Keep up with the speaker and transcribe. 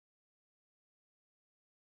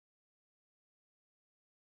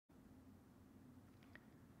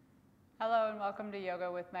Hello and welcome to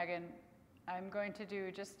Yoga with Megan. I'm going to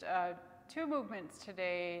do just two movements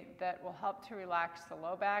today that will help to relax the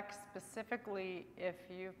low back, specifically if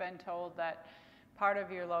you've been told that part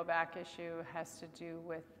of your low back issue has to do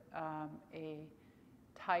with a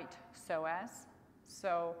tight psoas.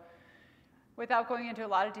 So without going into a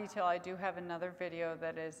lot of detail, I do have another video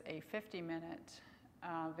that is a 50-minute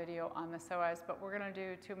video on the psoas, but we're going to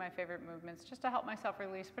do two of my favorite movements just to help myself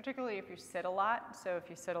release, particularly if you sit a lot. So if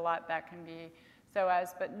you sit a lot, that can be psoas.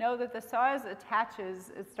 But know that the psoas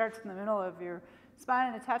attaches, it starts in the middle of your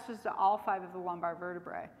spine and attaches to all 5 of the lumbar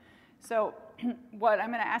vertebrae. So what I'm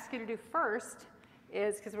going to ask you to do first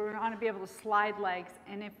is, because we're going to be able to slide legs,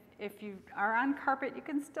 and if you are on carpet, you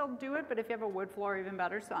can still do it, but if you have a wood floor, even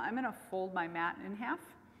better. So I'm going to fold my mat in half,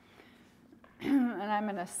 and I'm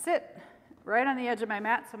going to sit right on the edge of my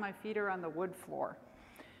mat so my feet are on the wood floor.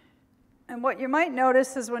 And what you might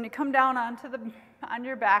notice is when you come down on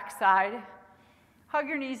your back side, hug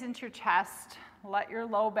your knees into your chest, let your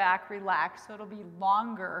low back relax so it'll be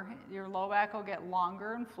longer. Your low back will get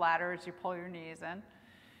longer and flatter as you pull your knees in.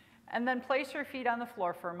 And then place your feet on the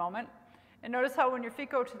floor for a moment. And notice how when your feet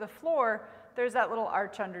go to the floor, there's that little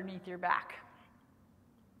arch underneath your back.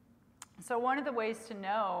 So one of the ways to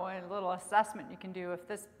know, a little assessment you can do if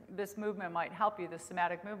this movement might help you, this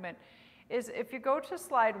somatic movement, is if you go to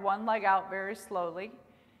slide one leg out very slowly,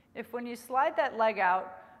 if when you slide that leg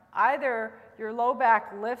out, either your low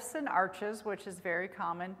back lifts and arches, which is very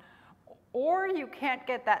common, or you can't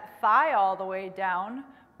get that thigh all the way down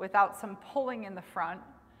without some pulling in the front,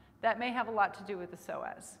 that may have a lot to do with the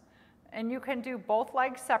psoas. And you can do both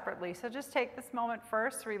legs separately. So just take this moment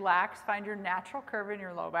first, relax, find your natural curve in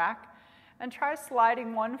your low back, and try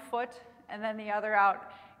sliding one foot and then the other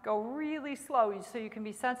out. Go really slow so you can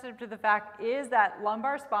be sensitive to the fact, is that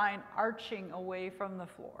lumbar spine arching away from the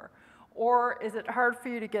floor? Or is it hard for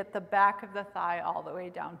you to get the back of the thigh all the way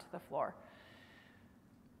down to the floor?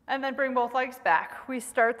 And then bring both legs back. We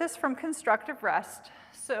start this from constructive rest.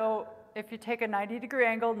 So if you take a 90-degree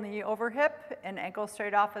angle, knee over hip and ankle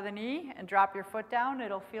straight off of the knee and drop your foot down,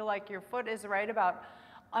 it'll feel like your foot is right about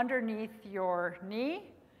underneath your knee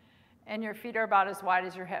and your feet are about as wide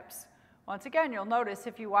as your hips. Once again, you'll notice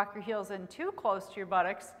if you walk your heels in too close to your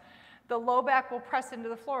buttocks, the low back will press into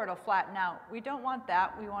the floor, it'll flatten out. We don't want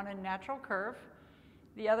that, we want a natural curve.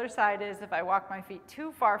 The other side is if I walk my feet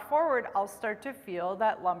too far forward, I'll start to feel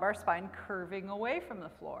that lumbar spine curving away from the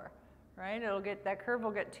floor, right? That curve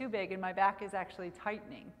will get too big and my back is actually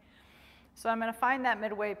tightening. So I'm gonna find that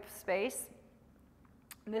midway space.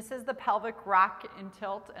 This is the pelvic rock in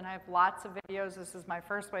tilt, and I have lots of videos. This is my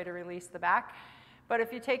first way to release the back. But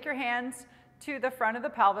if you take your hands to the front of the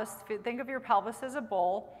pelvis, think of your pelvis as a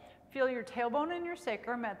bowl, feel your tailbone and your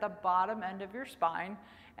sacrum at the bottom end of your spine,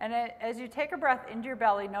 and as you take a breath into your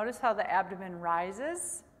belly, notice how the abdomen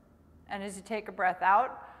rises, and as you take a breath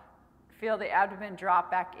out, feel the abdomen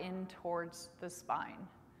drop back in towards the spine.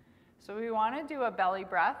 So we want to do a belly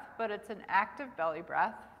breath, but it's an active belly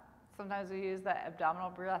breath. Sometimes we use that abdominal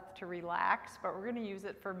breath to relax, but we're going to use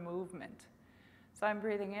it for movement. So I'm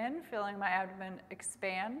breathing in, feeling my abdomen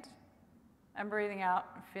expand. I'm breathing out,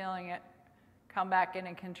 feeling it come back in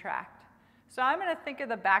and contract. So I'm going to think of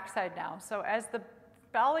the backside now. So as the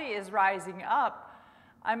belly is rising up,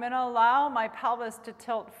 I'm going to allow my pelvis to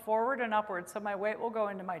tilt forward and upward. So my weight will go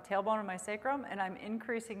into my tailbone and my sacrum, and I'm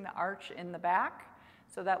increasing the arch in the back.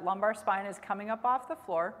 So that lumbar spine is coming up off the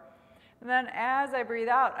floor. And then as I breathe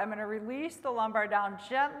out, I'm going to release the lumbar down,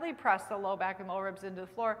 gently press the low back and low ribs into the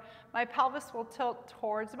floor. My pelvis will tilt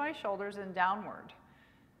towards my shoulders and downward.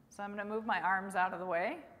 So I'm going to move my arms out of the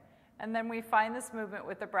way. And then we find this movement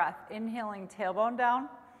with the breath. Inhaling, tailbone down.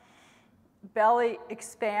 Belly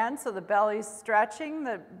expands, so the belly's stretching.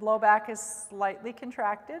 The low back is slightly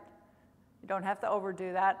contracted. You don't have to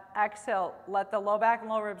overdo that. Exhale, let the low back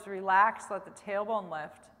and low ribs relax. Let the tailbone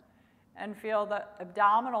lift. And feel the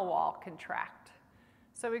abdominal wall contract.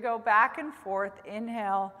 So we go back and forth,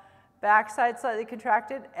 inhale, backside slightly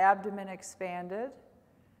contracted, abdomen expanded.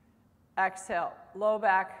 Exhale, low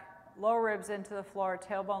back, low ribs into the floor,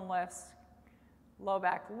 tailbone lifts, low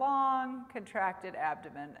back long, contracted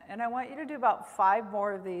abdomen. And I want you to do about 5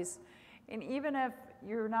 more of these. And even if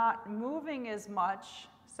you're not moving as much,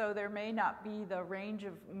 so there may not be the range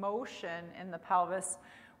of motion in the pelvis,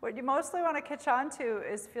 what you mostly want to catch on to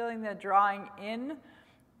is feeling the drawing in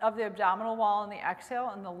of the abdominal wall in the exhale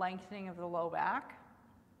and the lengthening of the low back.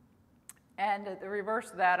 And the reverse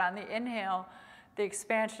of that, on the inhale, the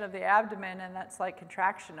expansion of the abdomen and that slight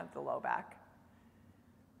contraction of the low back.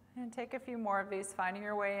 And take a few more of these, finding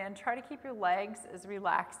your way in. Try to keep your legs as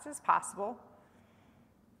relaxed as possible.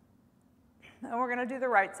 And we're going to do the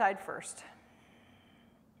right side first.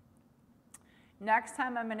 Next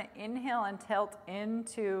time I'm going to inhale and tilt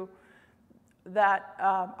into that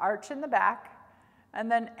arch in the back. And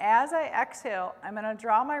then as I exhale, I'm going to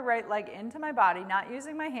draw my right leg into my body, not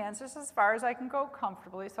using my hands, just as far as I can go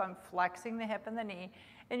comfortably. So I'm flexing the hip and the knee.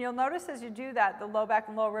 And you'll notice as you do that, the low back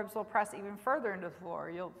and low ribs will press even further into the floor.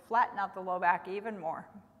 You'll flatten out the low back even more.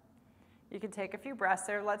 You can take a few breaths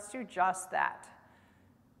there. Let's do just that.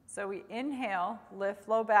 So we inhale, lift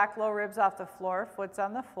low back, low ribs off the floor, foot's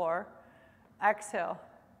on the floor. Exhale,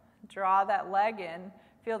 draw that leg in,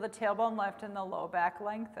 feel the tailbone lift and the low back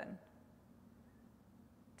lengthen.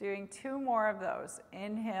 Doing 2 more of those.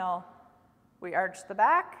 Inhale, we arch the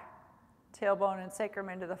back, tailbone and sacrum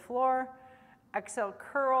into the floor. Exhale,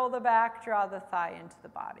 curl the back, draw the thigh into the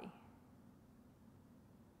body.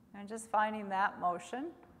 And just finding that motion.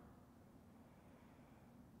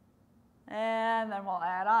 And then we'll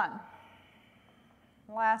add on.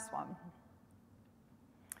 Last one.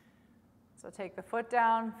 So take the foot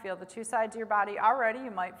down, feel the 2 sides of your body. Already you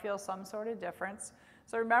might feel some sort of difference.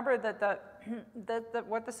 So remember that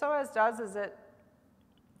what the psoas does is it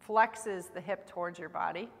flexes the hip towards your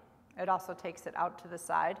body. It also takes it out to the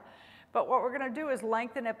side. But what we're going to do is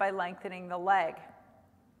lengthen it by lengthening the leg.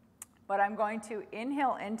 But I'm going to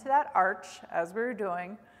inhale into that arch as we were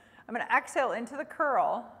doing. I'm going to exhale into the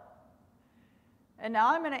curl. And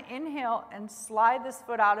now I'm going to inhale and slide this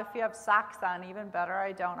foot out. If you have socks on, even better.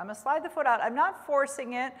 I don't. I'm going to slide the foot out. I'm not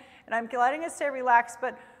forcing it, and I'm letting it stay relaxed.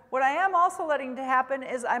 But what I am also letting to happen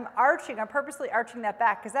is I'm arching. I'm purposely arching that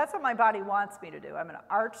back because that's what my body wants me to do. I'm going to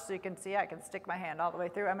arch so you can see. I can stick my hand all the way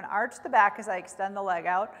through. I'm going to arch the back as I extend the leg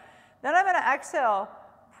out. Then I'm going to exhale,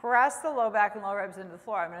 press the low back and low ribs into the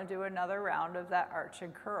floor. I'm going to do another round of that arch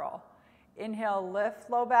and curl. Inhale, lift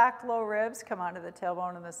low back, low ribs. Come onto the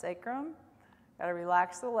tailbone and the sacrum. Got to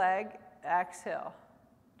relax the leg. Exhale.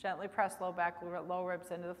 Gently press low back, low ribs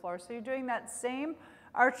into the floor. So you're doing that same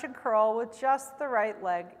arch and curl with just the right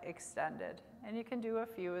leg extended. And you can do a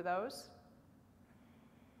few of those.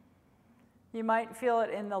 You might feel it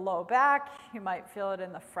in the low back. You might feel it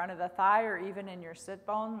in the front of the thigh or even in your sit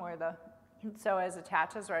bone where the psoas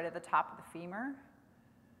attaches right at the top of the femur.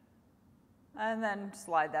 And then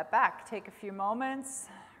slide that back. Take a few moments.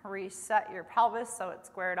 Reset your pelvis so it's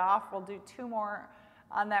squared off. We'll do 2 more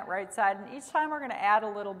on that right side. And each time we're going to add a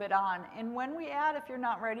little bit on. And when we add, if you're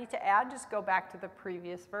not ready to add, just go back to the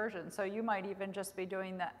previous version. So you might even just be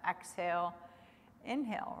doing the exhale,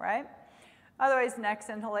 inhale, right? Otherwise, next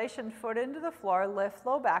inhalation, foot into the floor, lift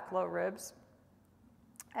low back, low ribs.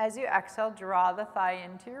 As you exhale, draw the thigh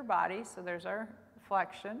into your body. So there's our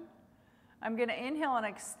flexion. I'm going to inhale and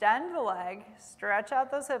extend the leg, stretch out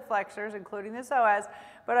those hip flexors, including the psoas,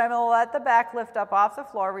 but I'm going to let the back lift up off the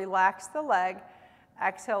floor, relax the leg,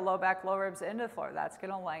 exhale, low back, low ribs into the floor. That's going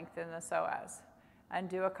to lengthen the psoas. And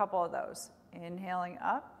do a couple of those. Inhaling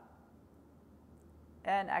up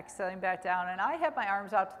and exhaling back down. And I have my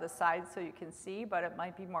arms out to the sides so you can see, but it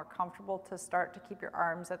might be more comfortable to start to keep your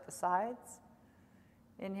arms at the sides.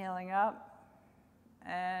 Inhaling up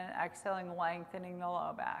and exhaling, lengthening the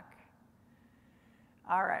low back.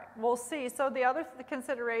 All right, we'll see. So the other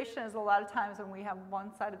consideration is a lot of times when we have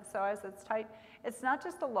one side of the psoas that's tight, it's not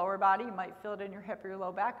just the lower body. You might feel it in your hip or your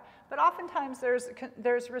low back, but oftentimes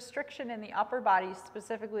there's restriction in the upper body,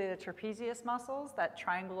 specifically the trapezius muscles, that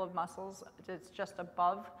triangle of muscles. It's just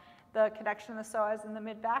above the connection of the psoas in the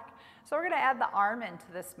mid-back. So we're going to add the arm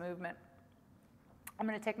into this movement. I'm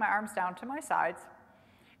going to take my arms down to my sides.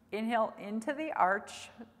 Inhale into the arch,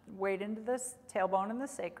 weight into the tailbone and the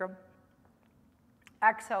sacrum.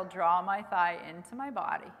 Exhale, draw my thigh into my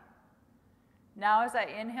body. Now as I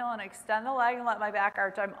inhale and extend the leg and let my back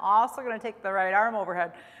arch, I'm also going to take the right arm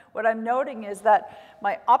overhead. What I'm noting is that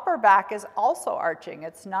my upper back is also arching.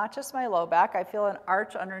 It's not just my low back. I feel an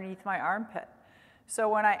arch underneath my armpit. So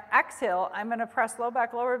when I exhale, I'm going to press low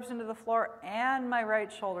back, low ribs into the floor and my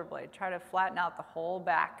right shoulder blade. Try to flatten out the whole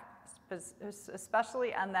back,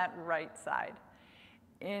 especially on that right side.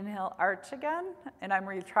 Inhale, arch again, and I'm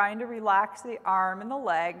trying to relax the arm and the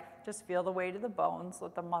leg. Just feel the weight of the bones,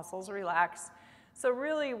 let the muscles relax. So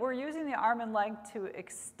really, we're using the arm and leg to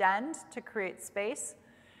extend, to create space,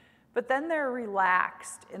 but then they're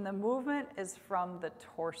relaxed, and the movement is from the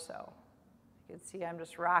torso. You can see I'm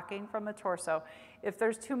just rocking from the torso. If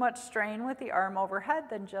there's too much strain with the arm overhead,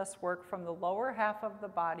 then just work from the lower half of the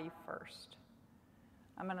body first.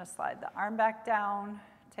 I'm going to slide the arm back down,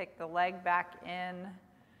 take the leg back in.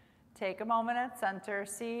 Take a moment at center,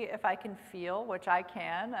 see if I can feel, which I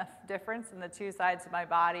can, a difference in the 2 sides of my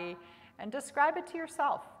body, and describe it to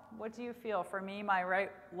yourself. What do you feel? For me, my right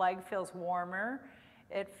leg feels warmer.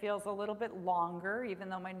 It feels a little bit longer, even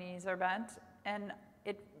though my knees are bent. And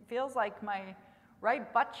it feels like my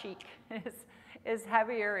right butt cheek is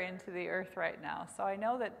heavier into the earth right now. So I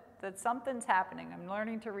know that something's happening. I'm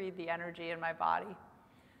learning to read the energy in my body.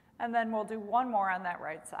 And then we'll do one more on that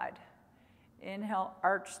right side. Inhale,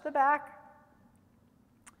 arch the back.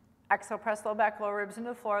 Exhale, press low back, low ribs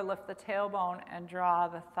into the floor, lift the tailbone and draw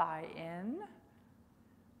the thigh in.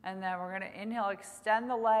 And then we're going to inhale, extend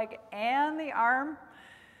the leg and the arm.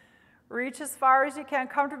 Reach as far as you can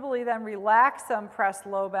comfortably, then relax them, press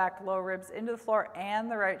low back, low ribs into the floor and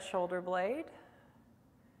the right shoulder blade.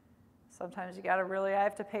 Sometimes you got to really, I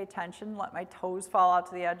have to pay attention, let my toes fall out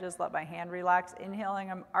to the edges, let my hand relax. Inhaling,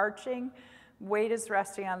 I'm arching. Weight is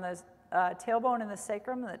resting on the tailbone and the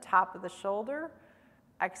sacrum and the top of the shoulder.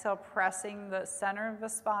 Exhale, pressing the center of the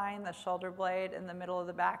spine, the shoulder blade, and the middle of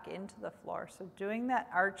the back into the floor. So doing that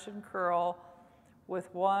arch and curl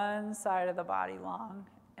with one side of the body long.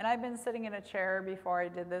 And I've been sitting in a chair before I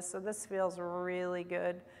did this, so this feels really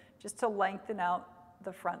good, just to lengthen out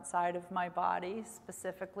the front side of my body,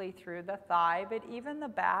 specifically through the thigh, but even the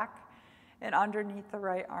back and underneath the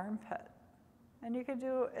right armpit. And you can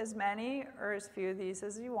do as many or as few of these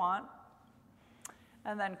as you want,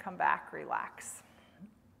 and then come back, relax.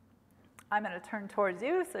 I'm going to turn towards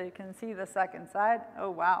you so you can see the second side. Oh,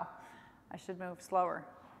 wow. I should move slower.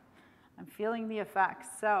 I'm feeling the effects.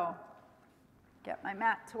 So get my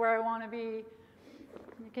mat to where I want to be.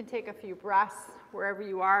 You can take a few breaths wherever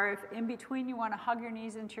you are. If in between you want to hug your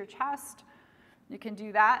knees into your chest, you can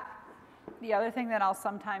do that. The other thing that I'll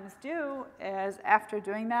sometimes do is after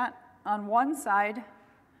doing that, on one side,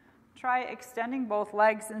 try extending both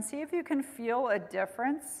legs and see if you can feel a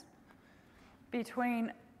difference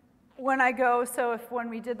between when I go, so when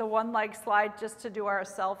we did the one leg slide just to do our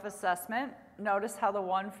self-assessment, notice how the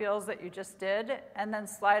one feels that you just did, and then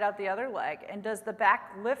slide out the other leg. And does the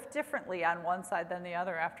back lift differently on one side than the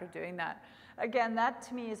other after doing that? Again, that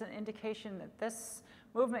to me is an indication that this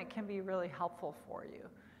movement can be really helpful for you.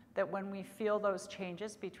 That when we feel those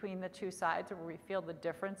changes between the two sides, or we feel the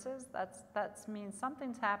differences, that means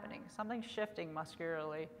something's happening, something's shifting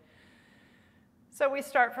muscularly. So we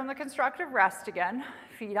start from the constructive rest again,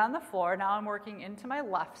 feet on the floor. Now I'm working into my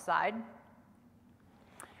left side.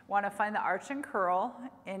 Want to find the arch and curl.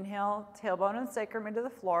 Inhale, tailbone and sacrum into the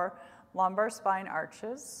floor, lumbar spine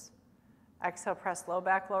arches. Exhale, press low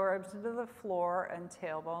back, low ribs into the floor, and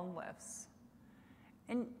tailbone lifts.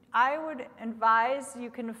 And I would advise you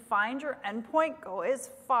can find your endpoint, go as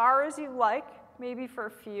far as you like, maybe for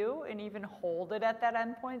a few, and even hold it at that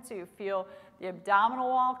endpoint so you feel the abdominal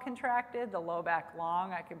wall contracted, the low back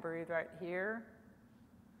long. I can breathe right here.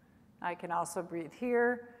 I can also breathe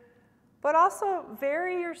here. But also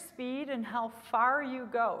vary your speed and how far you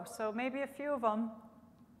go. So maybe a few of them,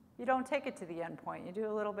 you don't take it to the end point. You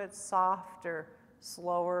do a little bit softer,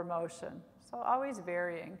 slower motion. So always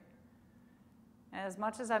varying. And as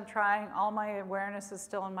much as I'm trying, all my awareness is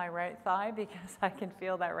still in my right thigh because I can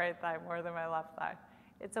feel that right thigh more than my left thigh.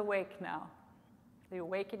 It's awake now. The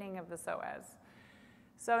awakening of the Psoas.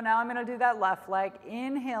 So now I'm going to do that left leg.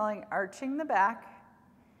 Inhaling, arching the back.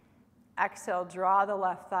 Exhale, draw the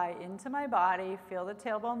left thigh into my body. Feel the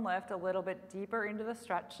tailbone lift a little bit deeper into the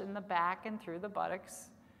stretch in the back and through the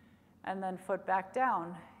buttocks. And then foot back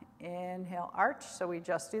down. Inhale, arch. So we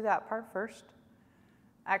just do that part first.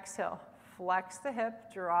 Exhale, flex the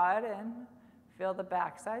hip, draw it in. Feel the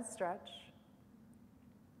backside stretch.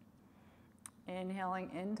 Inhaling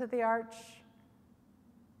into the arch.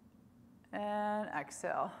 And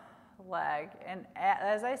exhale, leg. And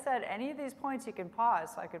as I said, any of these points you can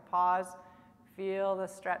pause. So I could pause, feel the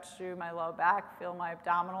stretch through my low back, feel my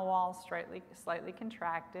abdominal wall slightly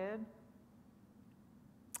contracted.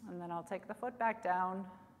 And then I'll take the foot back down,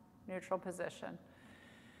 neutral position.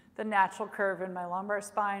 The natural curve in my lumbar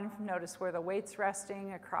spine, notice where the weight's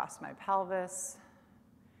resting across my pelvis.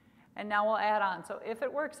 And now we'll add on. So if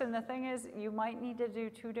it works, and the thing is, you might need to do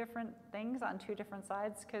two different things on two different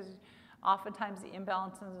sides because oftentimes the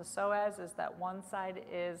imbalance in the psoas is that one side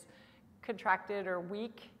is contracted or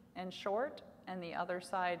weak and short, and the other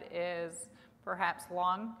side is perhaps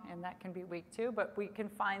long, and that can be weak too, but we can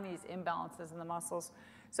find these imbalances in the muscles.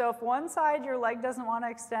 So if one side, your leg doesn't want to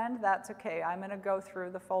extend, that's okay. I'm going to go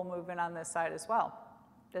through the full movement on this side as well.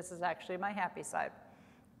 This is actually my happy side.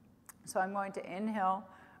 So I'm going to inhale,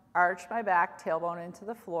 arch my back, tailbone into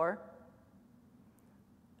the floor.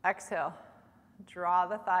 Exhale, draw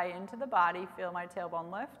the thigh into the body, feel my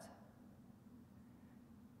tailbone lift.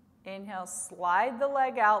 Inhale, slide the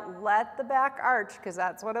leg out, let the back arch, because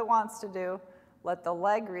that's what it wants to do. Let the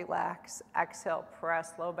leg relax. Exhale,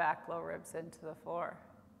 press low back, low ribs into the floor.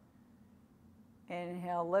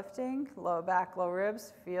 Inhale, lifting, low back, low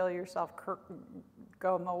ribs. Feel yourself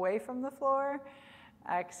go away from the floor.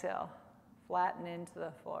 Exhale, flatten into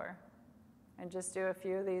the floor. And just do a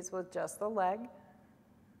few of these with just the leg.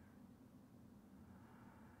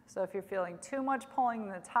 So if you're feeling too much pulling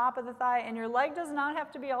the top of the thigh, and your leg does not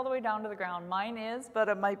have to be all the way down to the ground. Mine is, but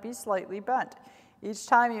it might be slightly bent. Each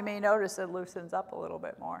time you may notice it loosens up a little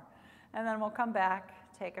bit more. And then we'll come back,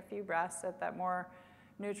 take a few breaths at that more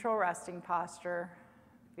neutral resting posture.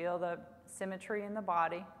 Feel the symmetry in the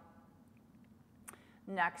body.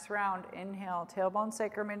 Next round, inhale, tailbone,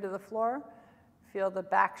 sacrum into the floor. Feel the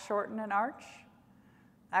back shorten and arch.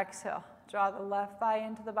 Exhale, draw the left thigh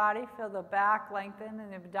into the body. Feel the back lengthen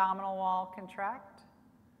and the abdominal wall contract.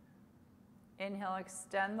 Inhale,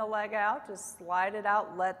 extend the leg out. Just slide it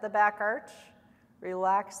out. Let the back arch.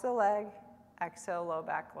 Relax the leg. Exhale, low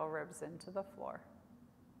back, low ribs into the floor.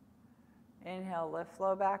 Inhale, lift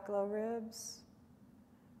low back, low ribs.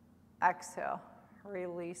 Exhale,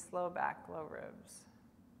 release low back, low ribs.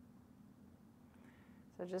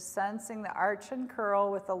 So just sensing the arch and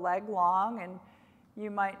curl with the leg long, and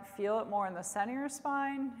you might feel it more in the center of your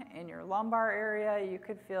spine, in your lumbar area. You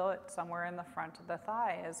could feel it somewhere in the front of the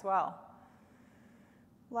thigh as well.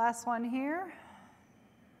 Last one here.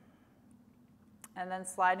 And then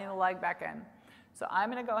sliding the leg back in. So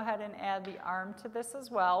I'm going to go ahead and add the arm to this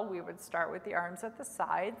as well. We would start with the arms at the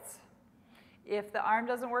sides. If the arm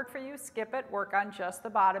doesn't work for you, skip it. Work on just the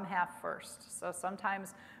bottom half first. So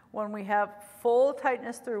sometimes when we have full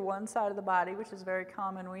tightness through one side of the body, which is very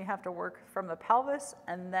common, we have to work from the pelvis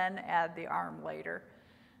and then add the arm later.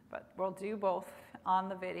 But we'll do both on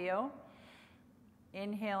the video.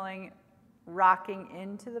 Inhaling, rocking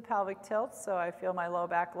into the pelvic tilt, so I feel my low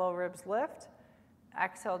back, low ribs lift.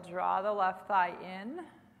 Exhale, draw the left thigh in.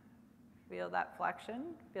 Feel that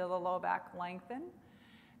flexion. Feel the low back lengthen.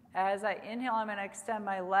 As I inhale, I'm going to extend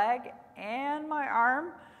my leg and my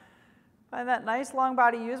arm. Find that nice long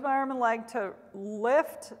body. Use my arm and leg to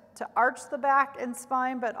lift, to arch the back and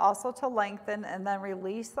spine, but also to lengthen, and then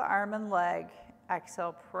release the arm and leg.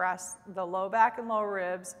 Exhale, press the low back and low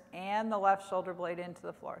ribs and the left shoulder blade into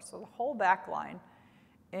the floor. So the whole back line.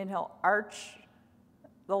 Inhale, arch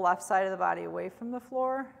the left side of the body away from the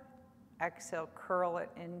floor. Exhale, curl it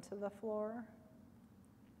into the floor.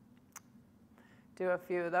 Do a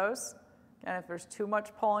few of those. And if there's too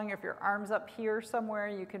much pulling, if your arm's up here somewhere,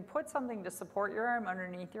 you can put something to support your arm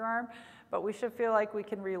underneath your arm, but we should feel like we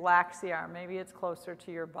can relax the arm. Maybe it's closer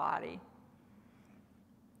to your body.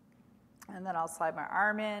 And then I'll slide my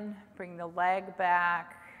arm in, bring the leg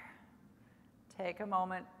back. Take a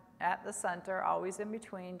moment at the center, always in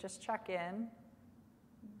between, just check in.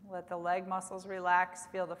 Let the leg muscles relax,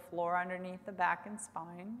 feel the floor underneath the back and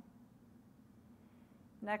spine.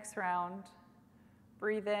 Next round,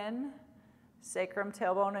 breathe in, sacrum,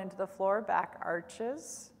 tailbone into the floor, back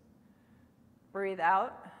arches. Breathe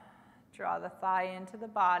out, draw the thigh into the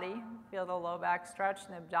body, feel the low back stretch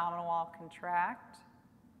and the abdominal wall contract.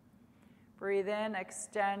 Breathe in,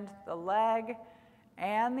 extend the leg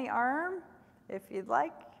and the arm if you'd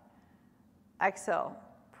like. Exhale,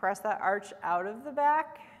 press that arch out of the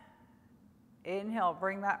back. Inhale,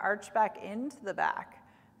 bring that arch back into the back.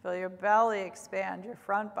 Feel your belly expand, your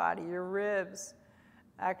front body, your ribs.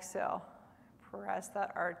 Exhale, press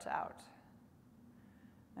that arch out.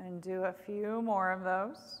 And do a few more of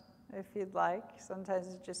those if you'd like.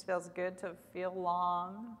 Sometimes it just feels good to feel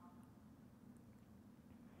long.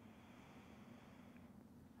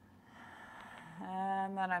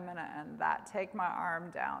 And then I'm going to end that. Take my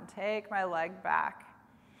arm down, take my leg back.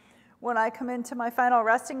 When I come into my final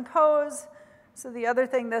resting pose, so the other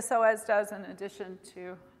thing the Psoas does in addition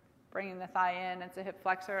to bringing the thigh in, it's a hip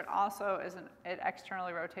flexor, it also it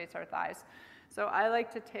externally rotates our thighs. So I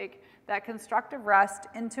like to take that constructive rest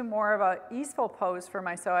into more of a easeful pose for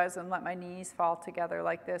my psoas and let my knees fall together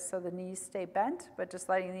like this. So the knees stay bent, but just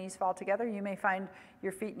letting the knees fall together. You may find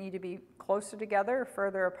your feet need to be closer together or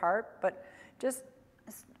further apart, but just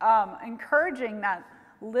encouraging that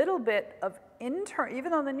little bit of internal,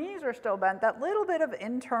 even though the knees are still bent, that little bit of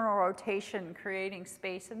internal rotation, creating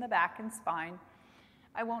space in the back and spine.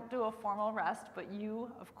 I won't do a formal rest, but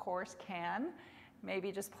you, of course, can.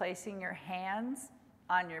 Maybe just placing your hands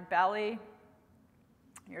on your belly.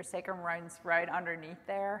 Your sacrum runs right underneath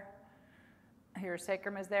there. Your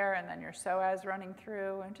sacrum is there, and then your psoas running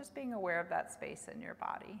through, and just being aware of that space in your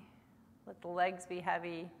body. Let the legs be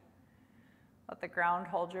heavy. Let the ground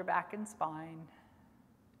hold your back and spine.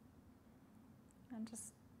 And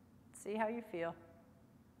just see how you feel.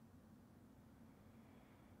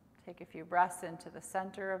 Take a few breaths into the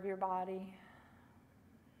center of your body.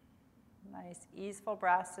 Nice Nice easeful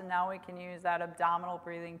breaths, and now we can use that abdominal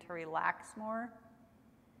breathing to relax more.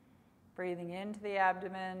 Breathing into the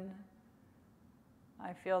abdomen.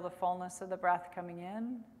 I feel the fullness of the breath coming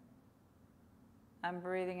in. I'm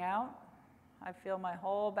breathing out. I feel my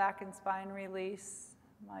whole back and spine release.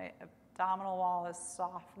 My abdominal wall is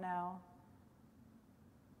soft now.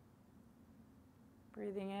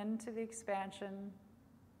 Breathing into the expansion.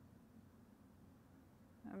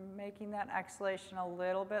 I'm making that exhalation a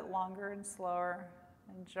little bit longer and slower,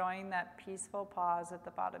 enjoying that peaceful pause at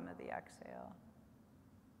the bottom of the exhale.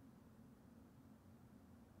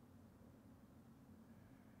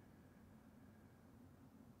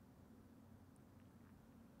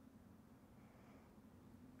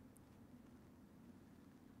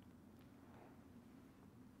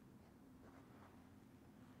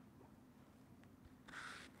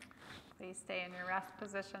 Please stay in your rest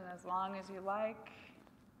position as long as you like.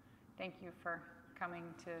 Thank you for coming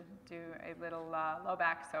to do a little low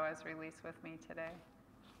back psoas release with me today.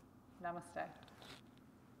 Namaste.